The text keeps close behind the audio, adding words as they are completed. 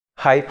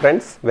Hi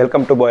friends,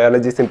 welcome to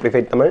Biology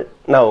Simplified Tamil.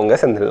 நான் உங்க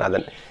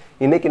செந்தில்நாதன்.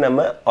 இன்னைக்கு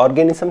நம்ம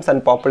Organisms and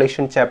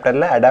Population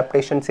chapterல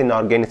Adaptations in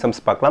Organisms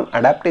பார்க்கலாம்.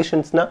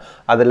 Adaptationsனா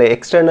அதுல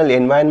external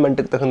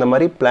environmentக்கு தகுந்த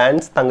மாதிரி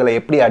plants தங்களை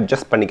எப்படி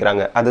adjust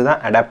பண்ணிக்கிறாங்க.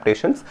 அதுதான்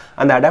adaptations.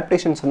 அந்த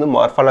adaptations வந்து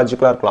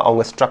morphological இருக்கலாம்,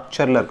 அவங்க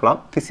structureல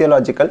இருக்கலாம்,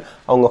 physiological,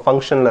 அவங்க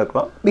functionல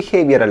இருக்கலாம்,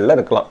 behavioralல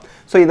இருக்கலாம்.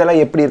 So இதெல்லாம்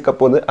எப்படி இருக்க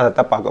போகுது அதை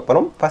தான் பார்க்க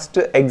போறோம். First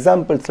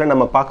examplesல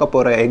நம்ம பார்க்க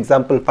போற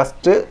example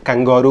first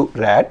kangaroo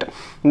rat.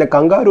 இந்த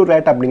kangaroo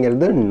rat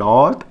அப்படிங்கிறது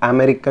நார்த்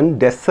அமெரிக்கன்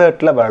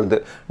டெசர்ட்ல வாழுது.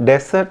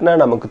 டெசர்ட்னா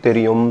நமக்கு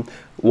தெரியும்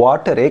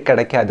வாட்டரே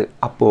கிடைக்காது.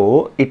 அப்போ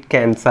it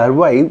can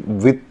survive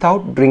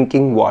without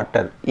drinking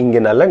water. இங்க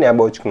நல்லா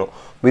ஞாபகம் வச்சுக்கணும்.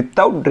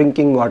 Without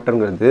drinking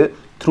வாட்டர்ங்கிறது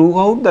through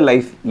out the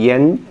life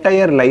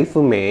entire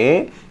லைஃபுமே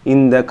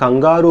இந்த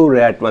கங்காரூ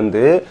ரேட்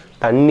வந்து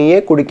தண்ணியே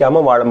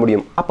குடிக்காம வாழ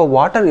முடியும். அப்போ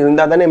வாட்டர்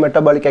இருந்தால் தானே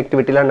மெட்டபாலிக்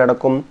ஆக்டிவிட்டிலாம்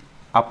நடக்கும்.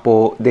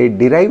 அப்போது they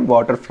derive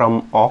water from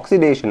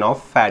oxidation of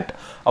fat.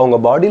 அவங்க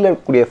பாடியில்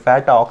இருக்கக்கூடிய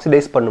ஃபேட்டை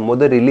ஆக்சிடைஸ்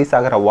பண்ணும்போது ரிலீஸ்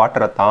ஆகிற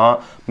வாட்டரை தான்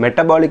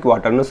மெட்டபாலிக்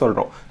வாட்டர்னு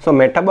சொல்கிறோம். ஸோ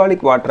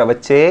மெட்டபாலிக் வாட்டரை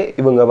வச்சே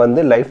இவங்க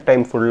வந்து லைஃப்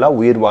டைம் ஃபுல்லாக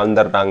உயிர்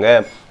வாழ்ந்துடுறாங்க.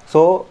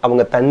 ஸோ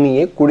அவங்க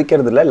தண்ணியே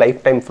குடிக்கிறதில்ல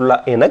லைஃப் டைம்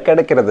ஃபுல்லாக ஏன்னா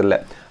கிடைக்கிறதில்ல.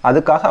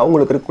 அதுக்காக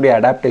அவங்களுக்கு இருக்கக்கூடிய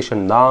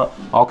அடாப்டேஷன் தான்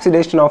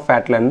ஆக்சிடேஷன் ஆஃப்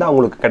ஃபேட்லேருந்து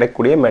அவங்களுக்கு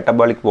கிடைக்கக்கூடிய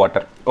metabolic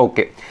water.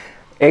 Okay,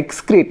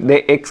 they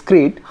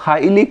excrete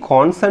highly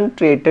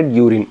concentrated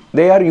urine.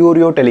 They are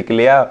ureotelic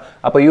இல்லையா?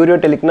 அப்போ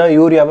யூரியோடெலிக்னா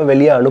யூரியாவை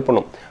வெளியே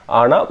அனுப்பணும்.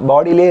 ஆனால்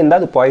பாடியிலே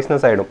இருந்தால் அது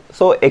பாய்ஸ்னஸ் ஆகிடும்.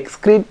 ஸோ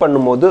எக்ஸ்க்ரீட்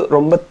பண்ணும்போது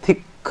ரொம்ப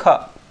திக்காக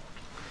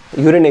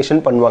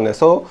யூரினேஷன் பண்ணுவாங்க.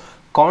 ஸோ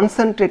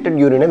கான்சன்ட்ரேட்டட்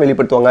யூரினை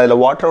வெளிப்படுத்துவாங்க.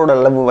 அதில் வாட்டரோட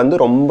அளவு வந்து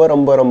ரொம்ப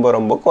ரொம்ப ரொம்ப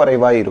ரொம்ப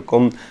குறைவாக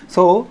இருக்கும்.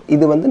 ஸோ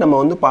இது வந்து நம்ம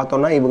வந்து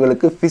பார்த்தோம்னா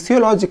இவங்களுக்கு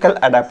ஃபிசியோலாஜிக்கல்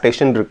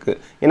அடாப்டேஷன் இருக்குது.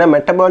 ஏன்னா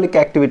மெட்டபாலிக்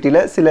ஆக்டிவிட்டியில்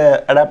சில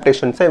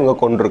அடாப்டேஷன்ஸை இவங்க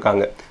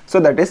கொண்டிருக்காங்க.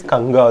 So that is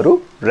kangaroo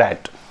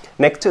rate.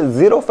 Next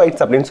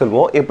xerophytes அப்படின்னு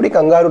சொல்லுவோம். எப்படி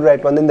கங்காரு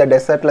ரேட் வந்து இந்த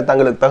டெசர்ட்டில்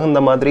தங்களுக்கு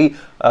தகுந்த மாதிரி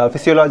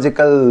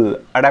ஃபிசியோலாஜிக்கல்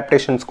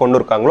அடாப்டேஷன்ஸ் கொண்டு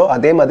இருக்காங்களோ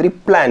அதே மாதிரி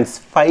பிளான்ஸ்,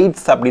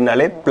 ஃபைட்ஸ்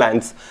அப்படின்னாலே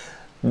பிளான்ஸ்,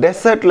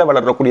 டெசர்ட்டில்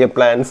வளரக்கூடிய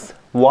பிளான்ஸ்,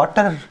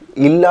 வாட்டர்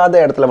இல்லாத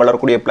இடத்துல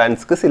வளரக்கூடிய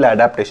பிளான்ஸ்க்கு சில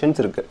அடாப்டேஷன்ஸ்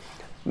இருக்குது.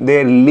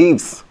 தேர்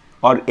leaves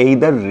R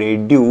either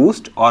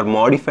reduced R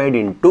modified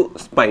into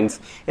spines.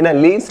 ஏன்னா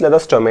லீவ்ஸில்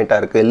தான் ஸ்டொமேட்டா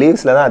இருக்குது.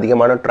 லீவ்ஸில் தான்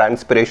அதிகமான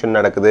டிரான்ஸ்பிரேஷன்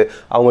நடக்குது.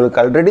 அவங்களுக்கு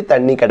ஆல்ரெடி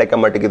தண்ணி கிடைக்க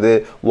மாட்டேங்குது.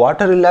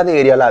 வாட்டர் இல்லாத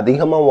ஏரியாவில்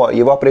அதிகமாக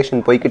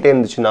எவாப்ரேஷன் போய்கிட்டே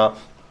இருந்துச்சுன்னா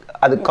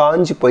அது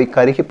காஞ்சி போய்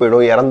கருகி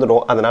போயிடும்,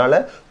 இறந்துடும். அதனால்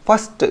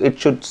ஃபஸ்ட் இட்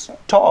ஷுட்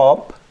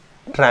ஸ்டாப்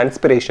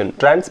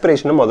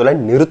டிரான்ஸ்பிரேஷனை முதல்ல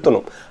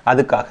நிறுத்தணும்.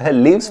 அதுக்காக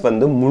லீவ்ஸ்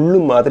வந்து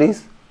முள்ளு மாதிரி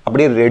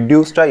அப்படியே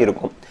ரெடியூஸ்டாக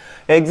இருக்கும்.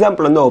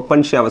 எக்ஸாம்பிள் வந்து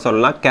ஒப்பன்ஷியாவை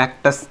சொல்லலாம்,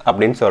 கேக்டஸ்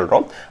அப்படின்னு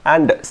சொல்கிறோம்.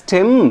 அண்ட்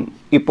ஸ்டெம்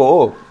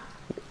இப்போது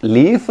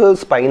லீஃபு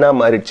ஸ்பைனாக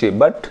மாறிடுச்சு.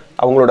 பட்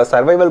அவங்களோட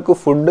சர்வைவலுக்கு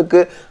ஃபுட்டுக்கு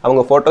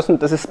அவங்க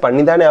ஃபோட்டோசிந்தசிஸ்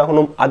பண்ணி தானே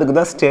ஆகணும். அதுக்கு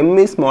தான் stem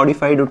is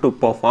modified to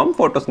perform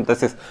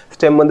photosynthesis.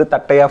 Stem வந்து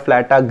தட்டையாக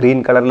ஃப்ளாட்டாக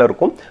க்ரீன் கலரில்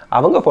இருக்கும்.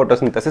 அவங்க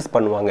ஃபோட்டோசிந்தசிஸ்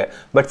பண்ணுவாங்க.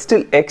 But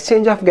still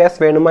exchange of case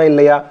வேணுமா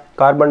இல்லையா?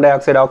 Carbon di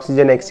oxide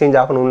oxygen exchange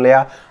ஆகணும்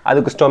இல்லையா?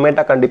 அதுக்கு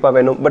ஸ்டொமேட்டா கண்டிப்பாக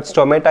வேணும். பட்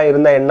ஸ்டொமேட்டா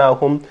இருந்தால் என்ன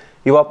ஆகும்?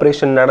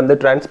 இவாப்ரேஷன் நடந்து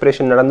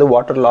டிரான்ஸ்பிரேஷன் நடந்து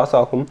வாட்டர் லாஸ்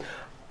ஆகும்.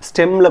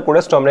 ஸ்டெம்மில் கூட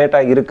ஸ்டொமேட்டா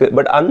இருக்குது.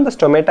 பட் அந்த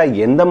ஸ்டொமேட்டா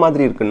எந்த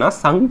மாதிரி இருக்குன்னா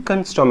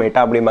சங்கன் ஸ்டொமேட்டா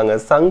அப்படிம்பாங்க.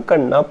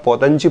 சங்கன்னா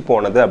புதஞ்சு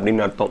போனது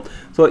அப்படின்னு அர்த்தம்.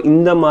 ஸோ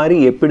இந்த மாதிரி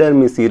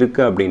எபிடர்மிஸ்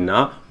இருக்குது அப்படின்னா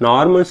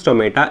நார்மல்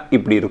ஸ்டொமேட்டா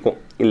இப்படி இருக்கும்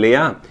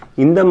இல்லையா?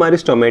 இந்த மாதிரி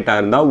ஸ்டொமேட்டா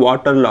இருந்தால்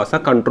வாட்டர்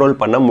லாஸை கண்ட்ரோல்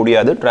பண்ண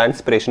முடியாது,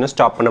 டிரான்ஸ்பிரேஷனை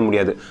ஸ்டாப் பண்ண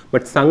முடியாது.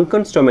 பட்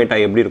சங்கன் ஸ்டொமேட்டா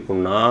எப்படி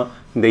இருக்கும்னா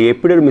இந்த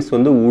எபிடர்மிஸ்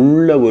வந்து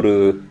உள்ள ஒரு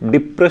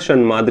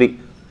டிப்ரெஷன் மாதிரி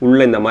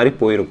உள்ள இந்த மாதிரி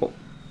போயிருக்கும்.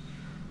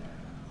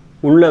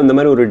 உள்ள இந்த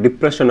மாதிரி ஒரு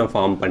டிப்ரெஷனை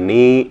ஃபார்ம்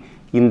பண்ணி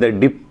இந்த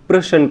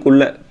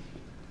டிப்ரெஷனுக்குள்ள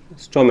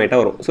ஸ்டொமேட்டா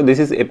வரும். So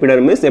this is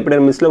epidermis.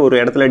 எபிடர்மிஸில் ஒரு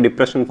இடத்துல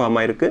டிப்ரெஷன் ஃபார்ம்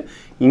ஆகிருக்கு,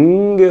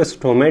 இங்கே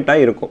ஸ்டொமேட்டா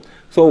இருக்கும்.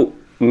 ஸோ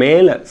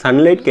மேலே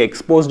சன்லைட்க்கு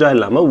எக்ஸ்போஸ்டாக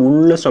இல்லாமல்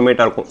உள்ள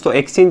ஸ்டொமேட்டா இருக்கும். ஸோ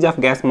எக்ஸ்சேஞ்ச்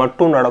ஆஃப் கேஸ்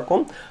மட்டும்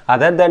நடக்கும்.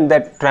 அதர் தேன்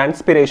தட்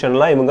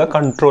டிரான்ஸ்பிரேஷன்லாம் இவங்க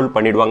கண்ட்ரோல்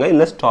பண்ணிடுவாங்க,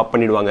 இல்லை ஸ்டாப்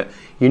பண்ணிடுவாங்க.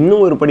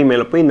 இன்னும் ஒரு படி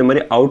மேலே போய் இந்த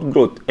மாதிரி out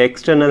growth,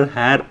 external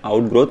hair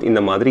out growth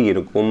இந்த மாதிரி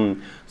இருக்கும்.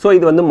 ஸோ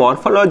இது வந்து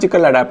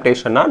மார்ஃபலாஜிக்கல்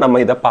அடாப்டேஷனாக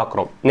நம்ம இதை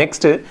பார்க்குறோம்.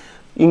 நெக்ஸ்ட்டு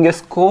இங்கே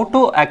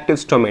ஸ்கோட்டோ ஆக்டிவ்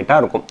ஸ்டொமேட்டா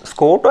இருக்கும்.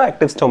 ஸ்கோட்டோ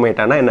ஆக்டிவ்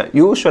ஸ்டொமேட்டானா என்ன?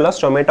 யூஸ்வலாக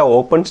stomata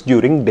opens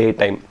during day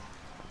time.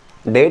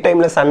 டே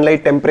டைமில்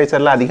சன்லைட்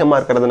டெம்பரேச்சரில் அதிகமாக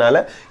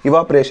இருக்கிறதுனால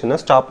இவாப்ரேஷனை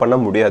ஸ்டாப் பண்ண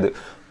முடியாது.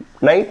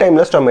 நைட்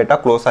டைமில் ஸ்டொமேட்டா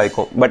க்ளோஸ்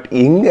ஆகிக்கும். பட்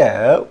இங்கே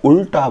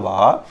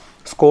உல்டாவாக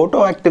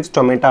ஸ்கோட்டோ ஆக்டிவ்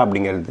ஸ்டொமேட்டா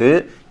அப்படிங்கிறது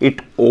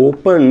இட்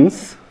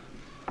ஓப்பன்ஸ்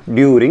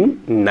டியூரிங்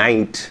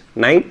நைட்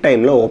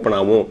டைமில் ஓப்பன்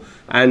ஆகும்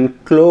and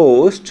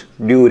closed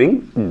during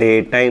day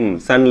time.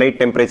 Sunlight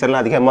டெம்பரேச்சரில்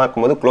அதிகமாக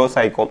இருக்கும்போது க்ளோஸ்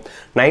ஆகிக்கும்,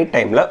 நைட்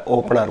டைமில்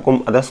ஓப்பனாக இருக்கும்.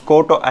 அதை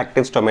ஸ்கோட்டோ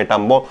ஆக்டிவ்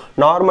ஸ்டொமேட்டாம்போ.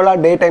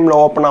 நார்மலாக டே டைமில்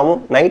ஓப்பன் ஆகும்,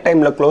 நைட்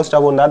டைமில் க்ளோஸ்ட்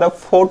ஆகும். அதை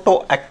photo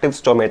active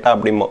stomata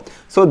அப்படிம்போ.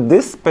 So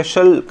this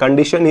special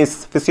condition is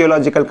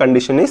physiological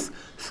condition is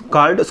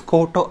called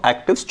ஸ்கோட்டோ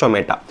active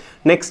stomata.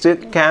 Next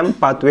game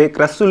pathway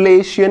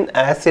கிரசுலேஷியன்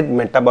acid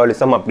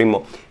metabolism அப்படிமோ.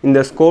 இந்த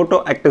ஸ்கோட்டோ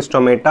ஆக்டிவ்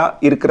ஸ்டொமேட்டா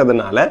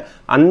இருக்கிறதுனால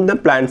அந்த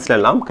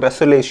பிளான்ட்ஸ்லாம்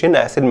கிரசுலேஷியன்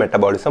ஆசிட்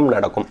மெட்டபாலிசம்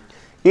நடக்கும்.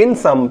 In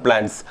some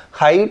plants,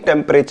 high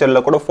temperature la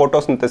kuda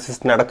photosynthesis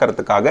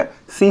nadakradhukkaga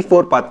C4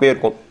 pathway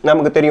irukum.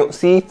 Namakku theriyum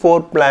C4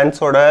 plants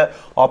oda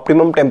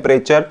optimum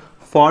temperature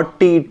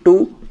 40 to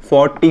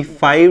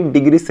 45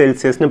 degrees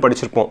Celsius nu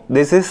padichirpom.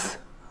 This is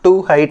too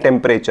high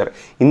temperature.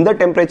 In the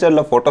temperature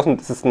la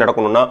photosynthesis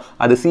nadakanuna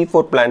adu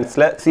C4 plants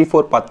la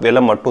C4 pathway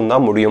la mattum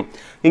da mudiyum.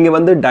 Inga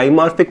vandu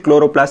dimorphic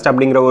chloroplast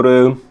அப்படிங்கற ஒரு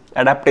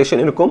adaptation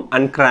இருக்கும்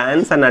and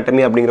Cran's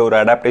anatomy அப்படிங்கற ஒரு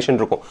adaptation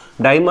இருக்கும்.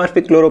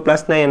 Dimorphic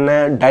chloroplastனா என்ன?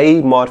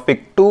 Dimorphic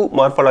two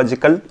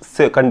morphological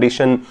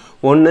condition.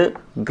 ஒன்னு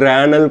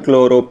granule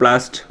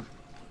chloroplast,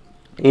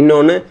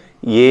 இன்னொன்னு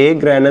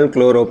agranule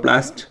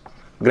chloroplast.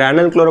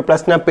 Granule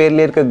chloroplastனா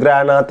பேர்ல இருக்க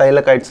கிரானா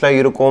தைலகாய்ட்ஸ்லாம்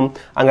இருக்கும்,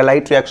 அங்க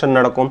லைட் ரியாக்ஷன்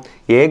நடக்கும்.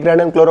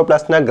 agranule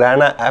chloroplastனா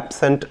கிரானா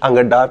absent,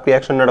 அங்க டார்க்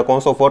ரியாக்ஷன்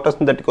நடக்கும். So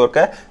photosynthetic work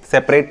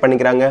separate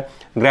பண்ணிக்கறாங்க.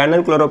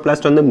 granule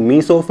chloroplast வந்து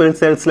mesophyll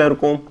cellsல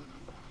இருக்கும்.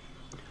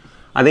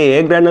 அதே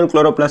agranule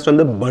chloroplast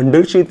வந்து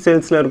bundle sheath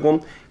cellsல இருக்கும்.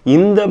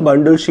 இந்த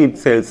bundle sheath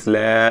cellsல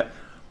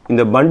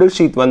இந்த bundle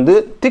sheath வந்து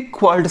thick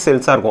walled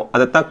cells இருக்கும்.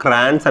 அதத்தான்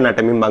Cran's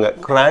anatomy-ம்பாங்க.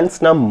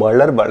 Cran's-னா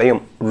மலர்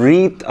வளையம்,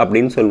 wreath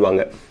அப்படினு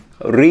சொல்வாங்க.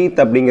 wreath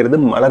அப்படிங்கிறது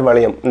மலர்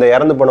வளையம். இந்த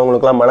இறந்து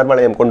போனவங்களுக்குலாம் மலர்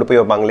வளையம் கொண்டு போய்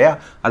வைப்பாங்க இல்லையா,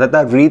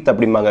 அதத்தான் wreath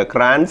அப்படிம்பாங்க.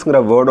 Cran's-ங்கற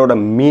வேர்டோட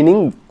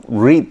மீனிங்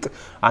wreath.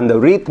 அந்த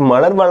wreath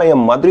மலர்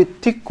வளையம் மாதிரி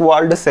thick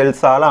walled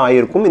cells-ஆல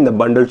ஆயிருக்கும் இந்த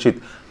bundle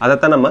sheath.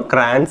 அதத்தான் நம்ம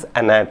Cran's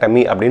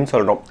anatomy அப்படினு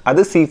சொல்றோம்.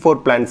 அது C4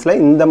 plants-ல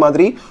இந்த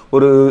மாதிரி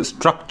ஒரு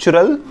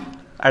structural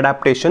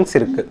adaptations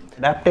இருக்கு.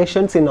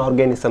 Adaptations in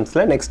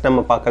organisms-ல next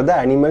நம்ம பார்க்கிறது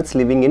animals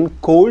living in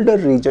colder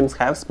regions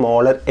have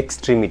smaller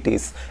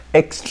extremities.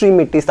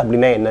 Extremities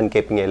அப்படினா என்னன்னு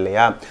கேப்பீங்க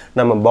இல்லையா?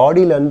 நம்ம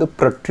பாடியில இருந்து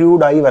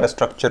protrude ஆகி வர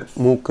structure,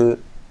 மூக்கு,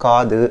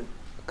 காது,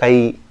 கை,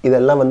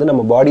 இதெல்லாம் வந்து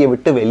நம்ம பாடியை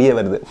விட்டு வெளியே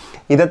வருது.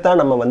 இதைத்தான்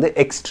நம்ம வந்து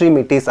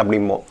எக்ஸ்ட்ரீமிட்டிஸ்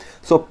அப்படிம்போம்.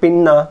 ஸோ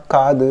பின்னா,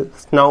 காது,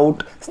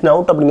 ஸ்னவுட்.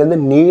 ஸ்னவுட் அப்படிங்கிறது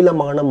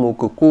நீளமான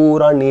மூக்கு,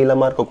 கூரா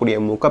நீளமாக இருக்கக்கூடிய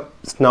மூக்கை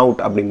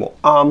ஸ்னவுட் அப்படிம்போம்.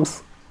 ஆர்ம்ஸ்,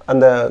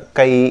 அந்த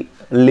கை,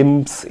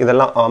 லிம்ப்ஸ்,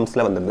 இதெல்லாம்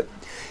ஆர்ம்ஸில் வந்துடுது.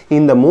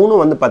 இந்த மூணு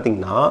வந்து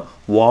பார்த்திங்கன்னா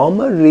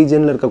வார்மர்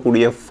ரீஜனில்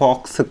இருக்கக்கூடிய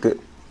ஃபாக்ஸுக்கு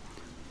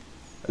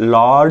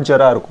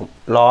லார்ஜராக இருக்கும்,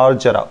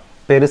 லார்ஜராக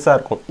பெருசாக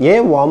இருக்கும்.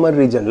 ஏன் வார்மர்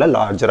ரீஜனில்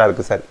லார்ஜராக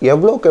இருக்குது சார்?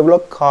 எவ்வளோக்கு எவ்வளோ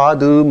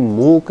காது,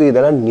 மூக்கு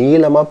இதெல்லாம்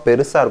நீளமாக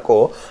பெருசாக இருக்கோ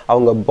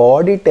அவங்க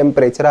பாடி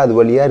டெம்பரேச்சரை அது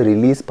வழியாக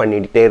ரிலீஸ்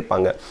பண்ணிகிட்டே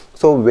இருப்பாங்க.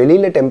 ஸோ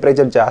வெளியில்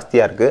டெம்பரேச்சர்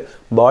ஜாஸ்தியாக இருக்குது,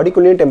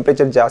 பாடிக்குள்ளேயும்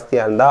டெம்பரேச்சர்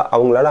ஜாஸ்தியாக இருந்தால்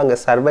அவங்களால அங்கே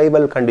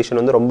சர்வைவல் கண்டிஷன்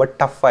வந்து ரொம்ப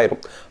டஃப்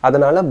ஆயிரும்.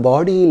 அதனால்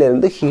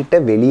பாடியிலேருந்து ஹீட்டை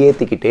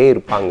வெளியேற்றிக்கிட்டே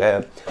இருப்பாங்க.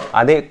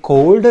 அதே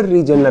கோல்டர்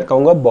ரீஜனில்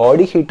இருக்கவங்க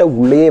பாடி ஹீட்டை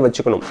உள்ளேயே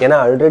வச்சுக்கணும். ஏன்னா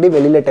ஆல்ரெடி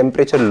வெளியில்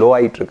டெம்பரேச்சர் லோ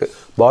ஆகிட்டுருக்கு,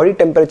 பாடி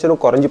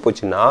டெம்பரேச்சரும் குறைஞ்சி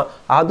போச்சுன்னா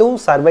அதுவும்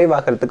சர்வைவ்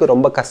ஆகிறதுக்கு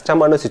ரொம்ப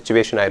கஷ்டமான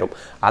சுச்சுவேஷன் ஆயிரும்.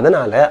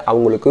 அதனால்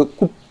அவங்களுக்கு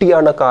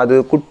குட்டியான காது,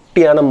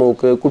 குட்டியான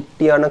மூக்கு,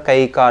 குட்டியான கை,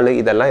 கால்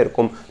இதெல்லாம்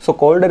இருக்கும். ஸோ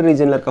கோல்டர்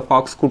ரீஜனில் இருக்க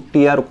ஃபாக்ஸ்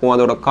குட்டியாக இருக்கும்,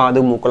 அதோட காது,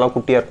 மூக்கெல்லாம்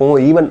குட்டியாக இருக்கும்.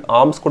 ஈவன்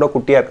ஆர்ம்ஸ் கூட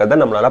குட்டியாக இருக்கிறத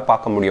நம்மளால்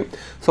பார்க்க முடியும்.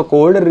 ஸோ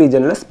கோல்டர்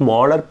ரீஜனில்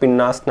ஸ்மாலர்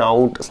பின்னா,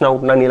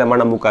 ஸ்னவுட்னா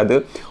நீளமான மூக்காது,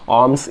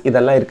 ஆர்ம்ஸ்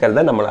இதெல்லாம்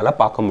இருக்கிறத நம்மளால்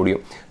பார்க்க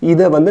முடியும்.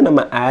 இதை வந்து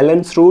நம்ம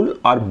ஆலன்ஸ் ரூல்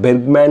ஆர்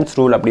பெர்க்மேன்ஸ்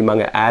ரூல்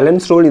அப்படிம்பாங்க.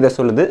 ஆலன்ஸ் ரூல் இதை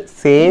சொல்லுது,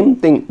 சேம்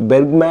திங்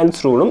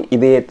பெர்க்மேன்ஸ் ரூலும்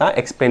இதையே தான்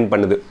எக்ஸ்பிளைன்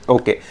பண்ணுது.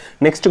 ஓகே,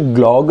 நெக்ஸ்ட்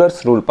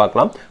க்ளாகர்ஸ் ரூல்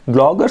பார்க்கலாம்.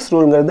 க்ளாகர்ஸ்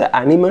ரூல்ங்கிறது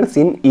animals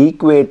in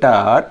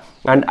equator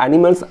and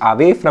animals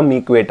away from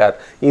equator.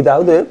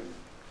 இதாவது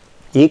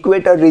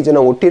ஈக்குவேட்டர்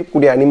ரீஜனை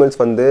ஒட்டிருக்கக்கூடிய அனிமல்ஸ்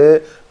வந்து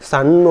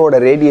சன்னோட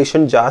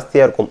ரேடியேஷன்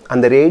ஜாஸ்தியாக இருக்கும்.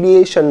 அந்த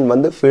ரேடியேஷன்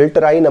வந்து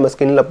ஃபில்டர் ஆகி நம்ம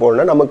ஸ்கின்ல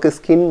போடனா நமக்கு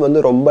ஸ்கின்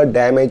வந்து ரொம்ப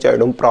டேமேஜ்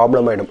ஆகிடும்,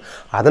 ப்ராப்ளம் ஆகிடும்.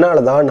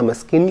 அதனால தான் நம்ம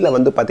ஸ்கின்ல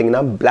வந்து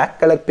பார்த்திங்கன்னா பிளாக்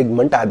கலர்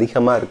பிக்மெண்ட்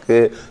அதிகமாக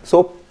இருக்குது. ஸோ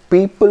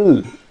பீப்புள்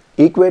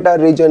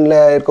ஈக்குவேட்டர்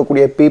ரீஜனில்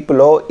இருக்கக்கூடிய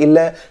பீப்புளோ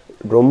இல்லை,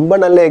 ரொம்ப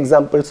நல்ல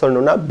எக்ஸாம்பிள்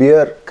சொல்லணும்னா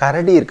பியர்,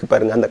 கரடி இருக்குது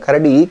பாருங்கள். அந்த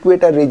கரடி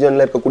ஈக்குவேட்டர்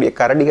ரீஜனில் இருக்கக்கூடிய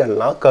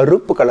கரடிகள்லாம்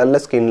கருப்பு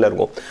கலரில் ஸ்கின்ல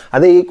இருக்கும்.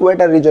 அதே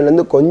ஈக்குவேட்டர்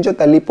ரீஜன்லேருந்து கொஞ்சம்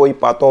தள்ளி போய்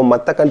பார்த்தோம்,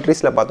 மற்ற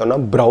கண்ட்ரீஸில் பார்த்தோம்னா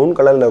ப்ரௌன்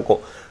கலரில்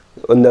இருக்கும்.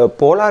 இந்த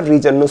போலார்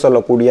ரீஜன்னு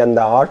சொல்லக்கூடிய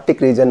அந்த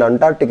ஆர்டிக் ரீஜன்,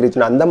 அண்டார்டிக்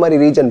ரீஜன், அந்த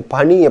மாதிரி ரீஜன்,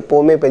 பனி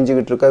எப்போவுமே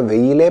பெஞ்சிக்கிட்டு இருக்க,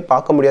 வெயிலே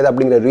பார்க்க முடியாது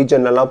அப்படிங்கிற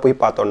ரீஜன்லாம்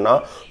போய் பார்த்தோம்னா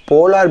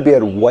போலார்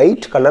பியர்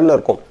ஒயிட் கலரில்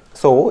இருக்கும்.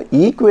 ஸோ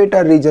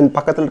ஈக்குவேட்டர் ரீஜன்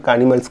பக்கத்தில் இருக்க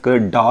அனிமல்ஸ்க்கு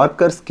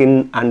டார்க்கர் ஸ்கின்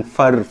அண்ட்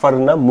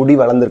ஃபர்னா முடி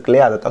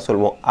வளர்ந்துருக்குலையே அதை தான்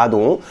சொல்லுவோம்.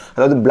 அதுவும்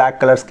அதாவது black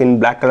colour skin,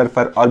 black colour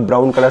ஃபர், R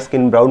brown colour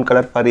skin, brown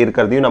colour ஃபர்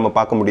இருக்கிறதையும் நம்ம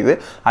பார்க்க முடியுது.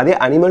 அதே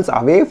அனிமல்ஸ்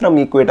அவே ஃப்ரம்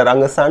ஈக்குவேட்டர்,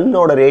 அங்கே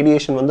சன்னோட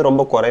ரேடியேஷன் வந்து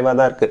ரொம்ப குறைவாக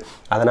தான் இருக்குது.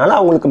 அதனால்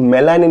அவங்களுக்கு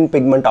மெலானின்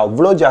பிக்மெண்ட்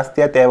அவ்வளோ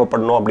ஜாஸ்தியாக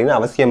தேவைப்படணும் அப்படின்னு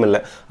அவசியம்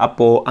இல்லை.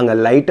 அப்போது அங்கே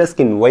lighter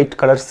skin, white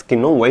colour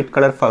ஸ்கின்னும் white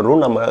colour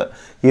ஃபர்ரும் நம்ம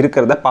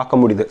இருக்கிறத பார்க்க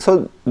முடியுது. ஸோ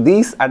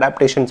தீஸ்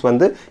அடாப்டேஷன்ஸ்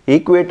வந்து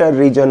ஈக்குவேட்டர்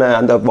ரீஜனை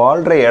அந்த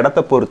வாழ்கிற இடத்த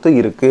பொறுத்து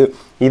இருக்குது.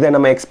 இதை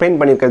நம்ம எக்ஸ்பிளைன்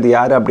பண்ணியிருக்கிறது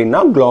யார் அப்படின்னா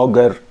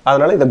க்ளாகர்.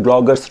 அதனால் இதை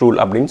க்ளாகர்ஸ்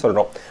ரூல் அப்படின்னு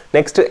சொல்கிறோம்.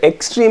 நெக்ஸ்ட்,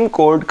 எக்ஸ்ட்ரீம்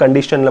கோல்ட்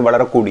கண்டிஷனில்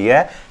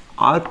வளரக்கூடிய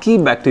ஆர்கி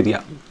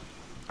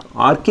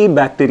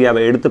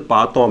பாக்டீரியாவை எடுத்து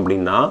பார்த்தோம்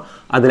அப்படின்னா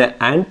அதில்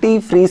ஆன்டி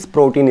ஃப்ரீஸ்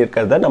ப்ரோட்டீன்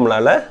இருக்கிறத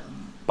நம்மளால்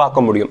பார்க்க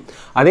முடியும்.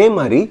 அதே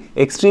மாதிரி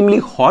எக்ஸ்ட்ரீம்லி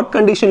ஹாட்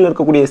கண்டிஷனில்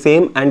இருக்கக்கூடிய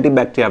சேம்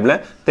ஆன்டிபாக்டீரியாவில்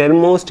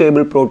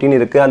தெர்மோஸ்டேபிள் ப்ரோட்டீன்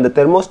இருக்குது. அந்த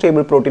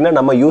தெர்மோஸ்டேபிள் ப்ரோட்டீனை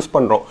நம்ம யூஸ்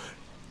பண்ணுறோம்.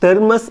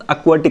 தெர்மஸ்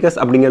அக்வாட்டிகஸ்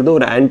அப்படிங்கிறது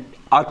ஒரு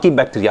ஆர்கி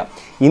பாக்டீரியா.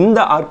 இந்த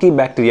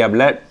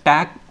ஆர்கிபாக்டீரியாவில்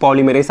டாக்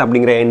பாலிமரேஸ்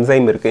அப்படிங்கிற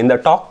என்சைம் இருக்குது. இந்த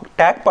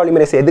டாக்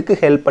பாலிமரேஸ் எதுக்கு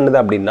ஹெல்ப் பண்ணுது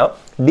அப்படின்னா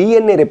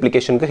டிஎன்ஏ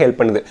ரெப்ளிகேஷனுக்கு ஹெல்ப்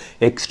பண்ணுது.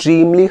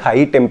 எக்ஸ்ட்ரீம்லி ஹை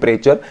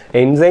டெம்பரேச்சர்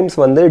என்சைம்ஸ்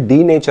வந்து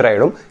டீநேச்சர்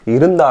ஆகிடும்.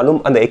 இருந்தாலும்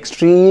அந்த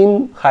எக்ஸ்ட்ரீம்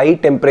ஹை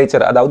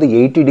டெம்பரேச்சர், அதாவது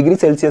 80 டிகிரி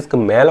செல்சியஸ்க்கு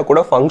மேலே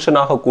கூட ஃபங்க்ஷன்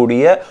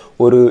ஆகக்கூடிய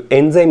ஒரு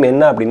என்சைம்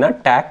என்ன அப்படின்னா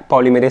talk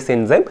polymerase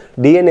enzyme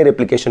DNA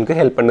ரெப்ளிகேஷனுக்கு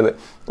help பண்ணுது.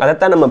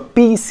 அதைத்தான் நம்ம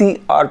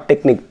PCR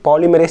technique,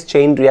 polymerase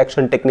chain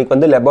reaction technique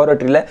வந்து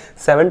லெபார்டரியில்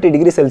 70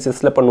 டிகிரி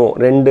செல்சியஸில் பண்ணுவோம்.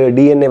 2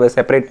 டிஎன்ஏவை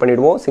செப்பரேட்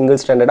பண்ணிடுவோம்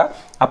சிங்கிள் ஸ்டாண்டர்டாக.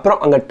 அப்புறம்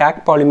அங்கே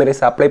டாக்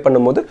பாலிமரேஸ் அப்ளை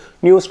பண்ணும்போது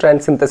நியூ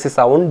ஸ்ட்ராண்ட் சிந்தசிஸ்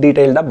ஆகும்.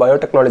 டீடைல்டாக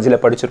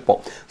பயோடெக்னாலஜியில்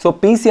படிச்சிருப்போம். ஸோ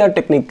பிசிஆர்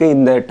டெக்னிக்கு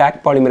இந்த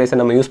டாக் பாலிமரேஸை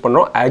நம்ம யூஸ்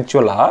பண்ணுறோம்.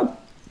 ஆக்சுவலாக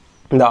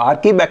இந்த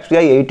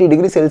ஆர்கிபாக்டீரியா 80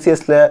 டிகிரி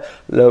செல்சியஸில்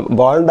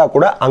வாழ்ந்தால்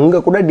கூட அங்கே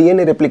கூட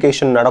டிஎன்ஏ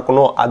ரெப்ளிகேஷன்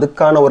நடக்கணும்.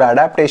 அதுக்கான ஒரு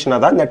அடாப்டேஷனாக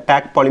தான் இந்த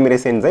டாக்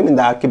பாலிமரேஸ் என்சைம்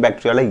இந்த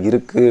ஆர்கிபாக்டீரியாவில்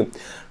இருக்குது.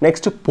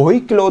 நெக்ஸ்ட்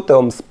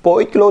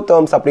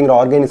பொய்கிலோதெர்ம்ஸ் அப்படிங்கிற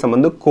ஆர்கானிசம்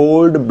வந்து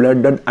gold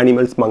blooded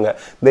அனிமல்ஸ்மாங்க.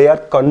 They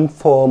are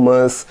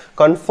conformers.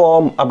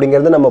 Confirm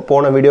அப்படிங்கிறது நம்ம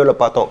போன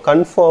வீடியோவில் பார்த்தோம்.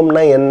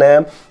 கன்ஃபார்ம்னா என்ன?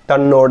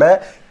 தன்னோட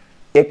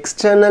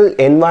எக்ஸ்டர்னல்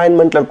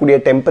என்வாயன்மெண்ட்டில் இருக்கக்கூடிய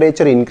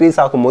டெம்பரேச்சர் இன்க்ரீஸ்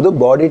ஆகும்போது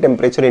பாடி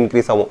டெம்பரேச்சர்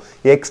இன்க்ரீஸ் ஆகும்.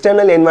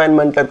 எக்ஸ்டர்னல்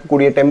என்வாயன்மெண்ட்டில்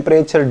இருக்கக்கூடிய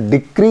டெம்பரேச்சர்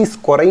டிக்ரீஸ்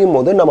குறையும்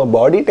போது நம்ம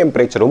பாடி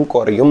டெம்பரேச்சரும்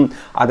குறையும்.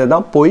 அதை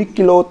தான்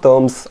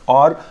பொய்கிலோதெர்ம்ஸ்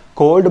R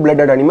gold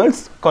blooded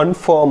animals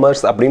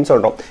conformers அப்படின்னு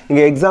சொல்கிறோம்.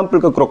 இங்கே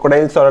எக்ஸாம்பிளுக்கு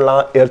crocodile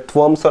சொல்லலாம்,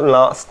 எர்த்வர்ம்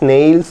சொல்லலாம்,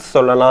 ஸ்னெயில்ஸ்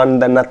சொல்லலாம்,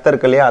 இந்த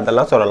நத்தர்களே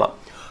அதெல்லாம் சொல்லலாம்.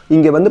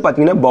 இங்கே வந்து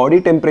பார்த்தீங்கன்னா body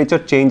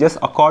temperature changes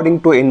according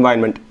to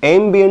environment.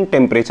 ambient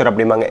temperature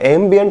அப்படிம்பாங்க.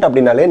 ambient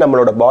அப்படின்னாலே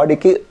நம்மளோட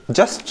பாடிக்கு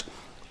ஜஸ்ட்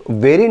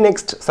வெரி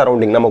நெக்ஸ்ட்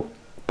சரௌண்டிங், நம்ம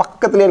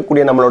பக்கத்துலேயே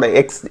இருக்கக்கூடிய நம்மளோட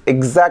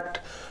எக்ஸாக்ட்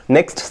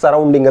நெக்ஸ்ட்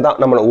சரௌண்டிங்கை தான்,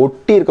 நம்மளை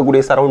ஒட்டி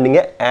இருக்கக்கூடிய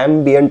சரௌண்டிங்கை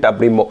ஆம்பியன்ட்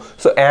அப்படிம்போம்.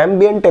 ஸோ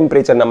ஆம்பியன்ட்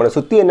டெம்பரேச்சர், நம்மளை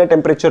சுற்றி என்ன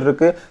டெம்பரேச்சர்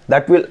இருக்குது,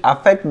 that will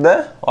affect the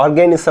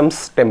organisms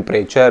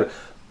temperature.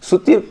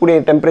 சுற்றி இருக்கக்கூடிய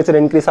டெம்பரேச்சர்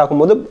இன்க்ரீஸ்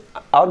ஆகும்போது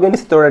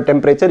ஆர்கானிசத்தோட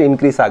டெம்பரேச்சர்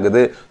இன்க்ரீஸ்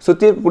ஆகுது.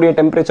 சுற்றி இருக்கக்கூடிய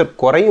டெம்பரேச்சர்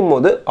குறையும்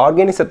போது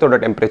ஆர்கானிசத்தோட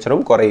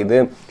டெம்பரேச்சரும் குறையுது.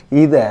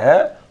 இதை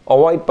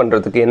அவாய்ட்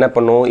பண்ணுறதுக்கு என்ன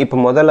பண்ணும்? இப்போ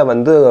முதல்ல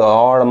வந்து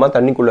ஆழமாக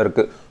தண்ணிக்குள்ளே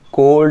இருக்குது,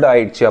 கோல்டு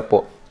ஆயிடுச்சு.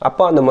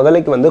 அப்போ அந்த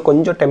முதலைக்கு வந்து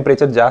கொஞ்சம்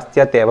டெம்பரேச்சர்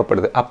ஜாஸ்தியாக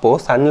தேவைப்படுது.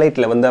 அப்போது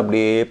சன்லைட்டில் வந்து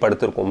அப்படியே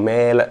படுத்துருக்கும்.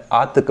 மேலே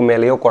ஆற்றுக்கு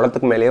மேலேயோ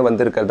குளத்துக்கு மேலேயோ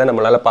வந்து இருக்கிறத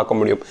நம்மளால் பார்க்க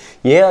முடியும்.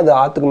 ஏன் அது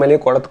ஆற்றுக்கு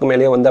மேலேயோ குளத்துக்கு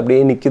மேலேயோ வந்து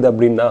அப்படியே நிற்குது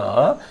அப்படின்னா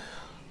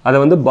அதை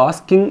வந்து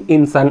பாஸ்கிங்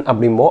இன் சன்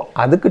அப்படிம்போம்.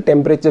 அதுக்கு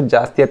டெம்பரேச்சர்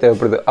ஜாஸ்தியாக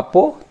தேவைப்படுது.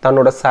 அப்போது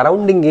தன்னோட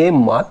சரௌண்டிங்கே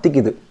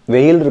மாற்றிக்குது.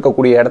 வெயில்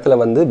இருக்கக்கூடிய இடத்துல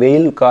வந்து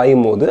வெயில்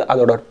காயும் போது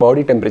அதோட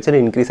பாடி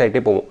டெம்பரேச்சர் இன்க்ரீஸ்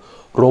ஆகிட்டே போகும்.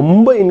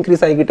 ரொம்ப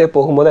இன்க்ரீஸ் ஆகிக்கிட்டே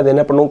போகும்போது அது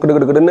என்ன பண்ணும்?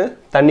 கிடுக்கிடுன்னு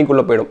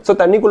தண்ணிக்குள்ளே போயிடும். ஸோ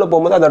தண்ணிக்குள்ளே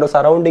போகும்போது அதோட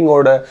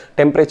சரௌண்டிங்கோட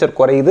டெம்பரேச்சர்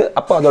குறையுது.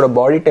 அப்போ அதோட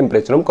பாடி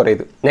டெம்பரேச்சரும்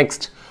குறையுது.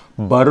 Next,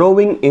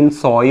 burrowing in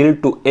soil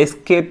to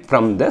escape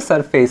from the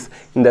surface.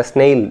 இந்த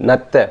ஸ்னெயில்,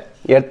 நத்தை,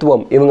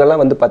 எர்த்வர்ம்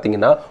இவங்கெல்லாம் வந்து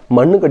பார்த்தீங்கன்னா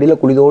மண்ணுக்கடியில்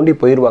குழி தோண்டி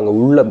போயிடுவாங்க,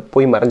 உள்ளே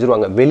போய்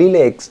மறைஞ்சிருவாங்க. வெளியில்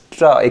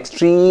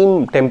எக்ஸ்ட்ரீம்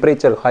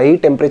டெம்பரேச்சர், ஹை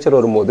டெம்பரேச்சர்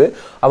வரும்போது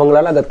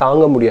அவங்களால அதை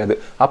தாங்க முடியாது.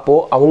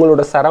 அப்போது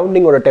அவங்களோட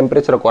சரௌண்டிங்கோட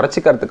டெம்பரேச்சரை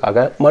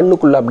குறைச்சிக்கிறதுக்காக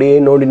மண்ணுக்குள்ளே அப்படியே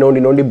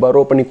நோண்டி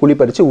பரோ பண்ணி குழி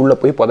பறித்து உள்ளே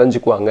போய்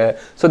புதஞ்சிக்குவாங்க.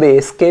 So they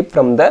escape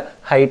from the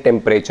high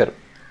temperature.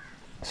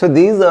 So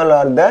these all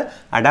are the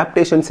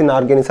adaptations in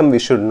organism we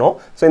should know.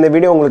 So இந்த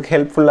வீடியோ உங்களுக்கு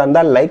ஹெல்ப்ஃபுல்லாக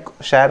இருந்தால் லைக்,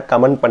 ஷேர்,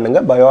 கமெண்ட்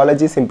பண்ணுங்கள்.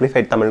 பயாலஜி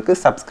சிம்பிளிஃபைட் தமிழுக்கு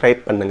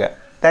சப்ஸ்கிரைப் பண்ணுங்கள்.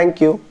 Thank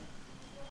you.